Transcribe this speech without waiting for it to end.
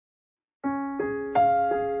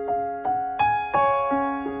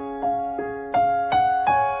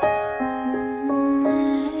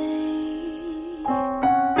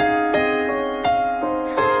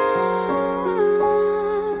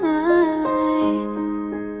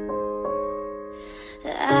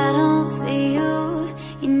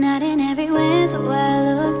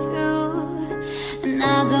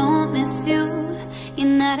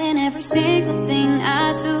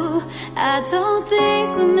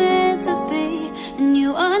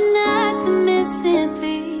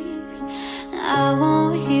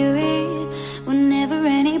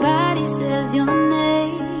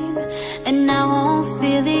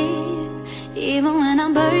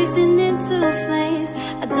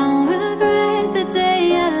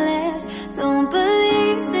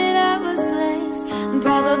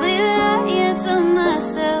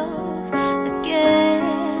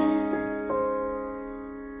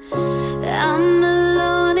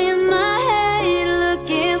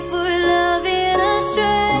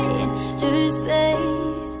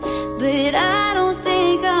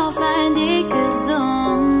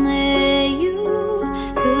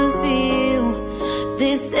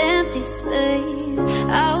empty space.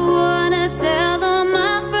 I wanna tell them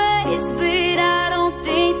my phrase, but I don't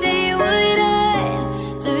think they would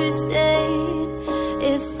understand.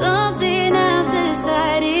 It's something I've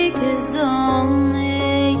decided, 'cause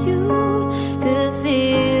only you could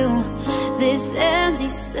feel this empty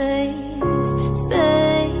space,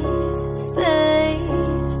 space,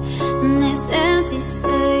 space. This empty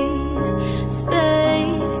space,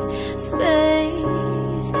 space,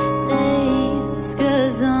 space, this.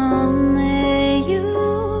 'Cause only you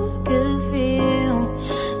could feel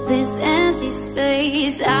this empty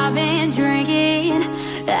space. I've been drinking,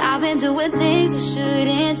 I've been doing things I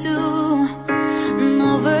shouldn't do,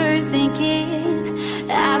 overthinking.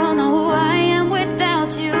 I don't know who I am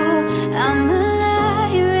without you. I'm a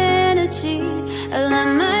liar and a cheat. I let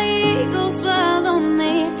my ego swallow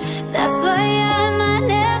me. That's why I might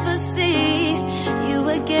never see you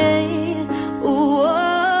again. Ooh,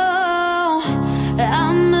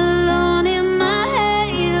 I'm alone in my head,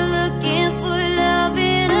 looking for love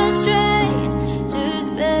in a stranger's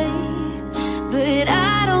bed. But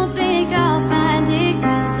I don't think I'll find it,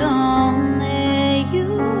 'cause only you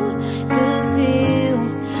could feel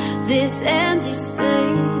this empty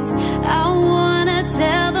space. I wanna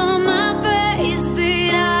tell them my phrase,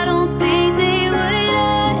 but I don't think they would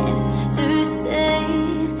understand.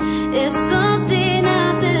 It's something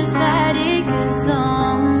I've decided, 'cause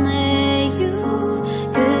only you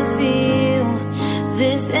could feel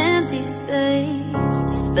this empty space,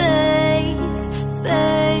 space,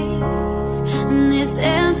 space. This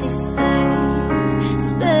empty space,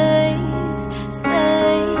 space,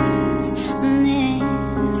 space.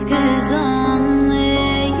 This, 'cause only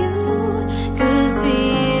you could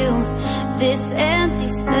feel this empty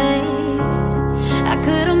space. I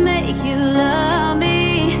couldn't make you love me.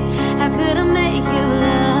 I couldn't make you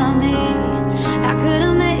love me. I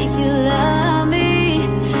couldn't make you love me.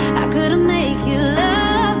 I couldn't make you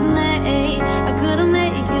love me. I couldn't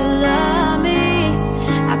make you love me.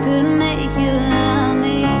 I couldn't make you love me.